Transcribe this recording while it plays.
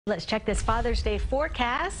Let's check this Father's Day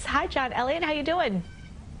forecast. Hi, John. Elliott, how you doing?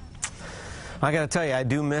 I got to tell you, I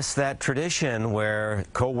do miss that tradition where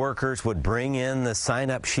co-workers would bring in the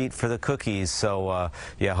sign-up sheet for the cookies. So,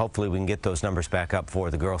 yeah, hopefully we can get those numbers back up for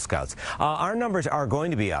the Girl Scouts. Our numbers are going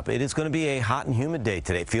to be up. It is going to be a hot and humid day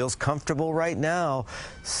today. It feels comfortable right now.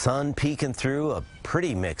 Sun peeking through, a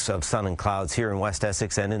pretty mix of sun and clouds here in West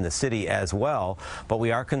Essex and in the city as well. But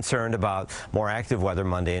we are concerned about more active weather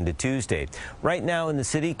Monday into Tuesday. Right now in the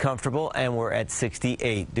city, comfortable, and we're at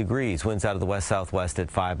 68 degrees. Winds out of the west-southwest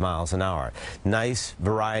at 5 miles an hour. Nice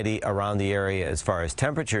variety around the area as far as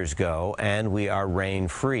temperatures go, and we are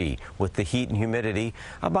rain-free. With the heat and humidity,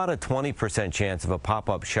 about a 20% chance of a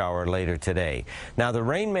pop-up shower later today. Now, the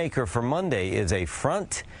rainmaker for Monday is a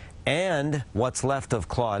front and what's left of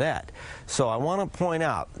Claudette. So I want to point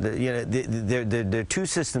out that, you know, there are two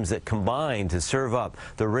systems that combine to serve up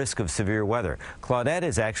the risk of severe weather. Claudette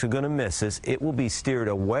is actually going to miss us. It will be steered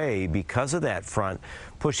away because of that front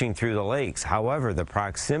pushing through the lakes. However, the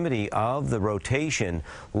proximity of the rotation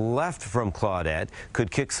left from Claudette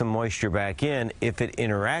could kick some moisture back in. If it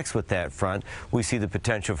interacts with that front, we see the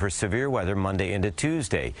potential for severe weather Monday into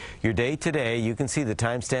Tuesday. Your day today, you can see the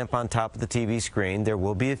timestamp on top of the TV screen. There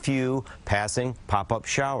will be a few passing pop-up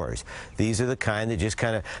showers. These are the kind that just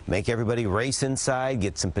kind of make everybody race inside,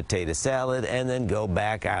 get some potato salad, and then go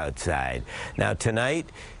back outside. Now tonight,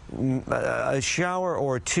 a shower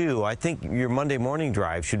or two. I think your Monday morning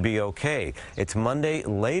drive should be okay. It's Monday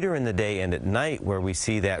later in the day and at night where we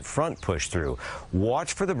see that front push through.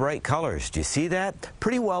 Watch for the bright colors. Do you see that?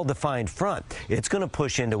 Pretty well-defined front. It's going to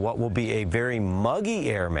push into what will be a very muggy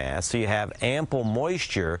air mass, so you have ample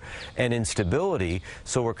moisture and instability.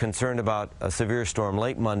 So we're concerned about a severe storm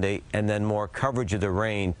late Monday and then more coverage of the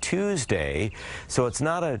rain Tuesday. So it's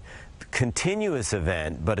not a continuous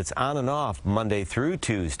event, but it's on and off Monday through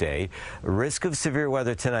Tuesday. Risk of severe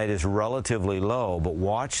weather tonight is relatively low, but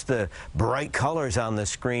watch the bright colors on the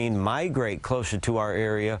screen migrate closer to our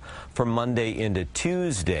area from Monday into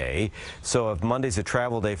Tuesday. So if Monday's a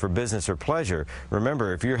travel day for business or pleasure,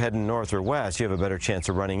 remember, if you're heading north or west, you have a better chance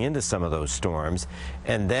of running into some of those storms.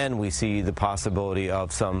 And then we see the possibility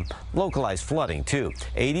of some localized flooding too.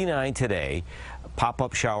 89 today.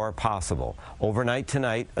 Pop-up shower possible. Overnight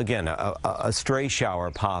tonight, again, a stray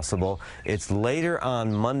shower possible. It's later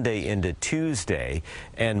on Monday into Tuesday,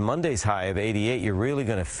 and Monday's high of 88, you're really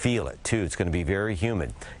going to feel it, too. It's going to be very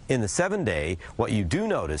humid. In the 7-day, what you do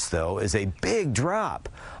notice, though, is a big drop.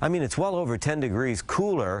 I mean, it's well over 10 degrees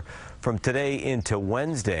cooler from today into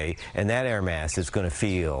Wednesday, and that air mass is going to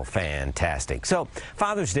feel fantastic. So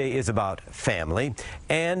Father's Day is about family,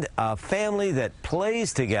 and a family that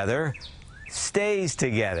plays together stays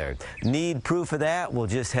together. Need proof of that? We'll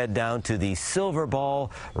just head down to the Silver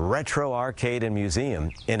Ball Retro Arcade and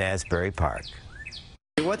Museum in Asbury Park.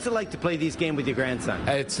 What's it like to play these games with your grandson?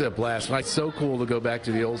 It's a blast. It's so cool to go back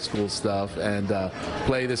to the old school stuff and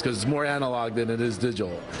play this because it's more analog than it is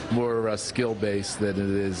digital, more skill-based than it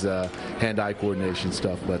is hand-eye coordination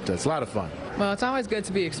stuff, but it's a lot of fun. Well, it's always good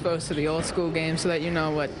to be exposed to the old school games so that you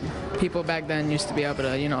know what people back then used to be able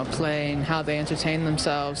to, you know, play and how they entertain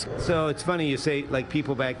themselves. So it's funny you say, like,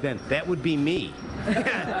 people back then. That would be me.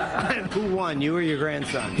 Who won, you or your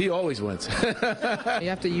grandson? He always wins. You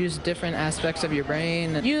have to use different aspects of your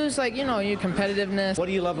brain and use, like, you know, your competitiveness. What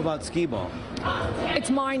do you love about skee ball? It's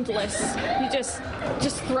mindless. You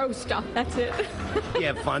just throw stuff. That's it. You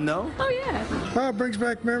have fun, though? Oh, yeah. It brings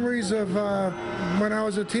back memories of when I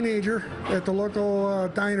was a teenager at the local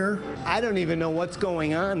diner. I don't even know what's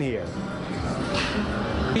going on here.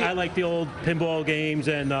 I like the old pinball games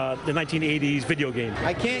and the 1980s video games.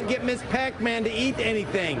 I can't get Miss Pac-Man to eat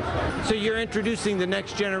anything. So you're introducing the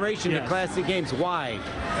next generation to classic games. Why?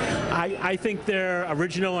 I think they're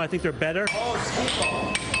original. I think they're better. Oh,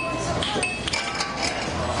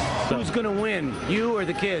 who's going to win, you or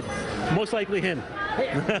the kids? Most likely him.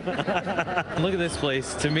 Look at this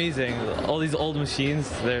place. It's amazing. All these old machines,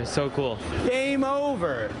 they're so cool. Game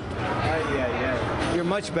over. Yeah. You're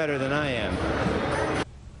much better than I am.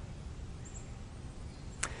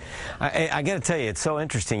 I got to tell you, it's so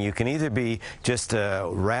interesting. You can either be just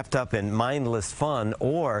wrapped up in mindless fun,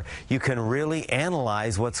 or you can really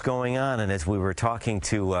analyze what's going on. And as we were talking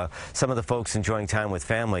to some of the folks enjoying time with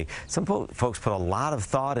family, some folks put a lot of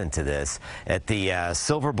thought into this at the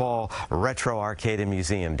Silver Ball Retro Arcade and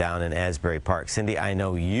Museum down in Asbury Park. Cindy, I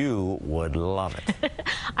know you would love it.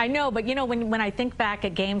 I know, but you know, when I think back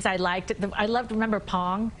at games I liked, remember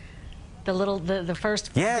Pong, the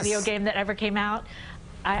first video game that ever came out.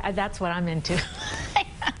 That's what I'm into.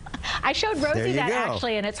 I showed Rosie that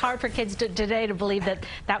actually, and it's hard for kids today to believe that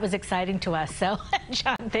that was exciting to us. So,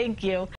 John, thank you.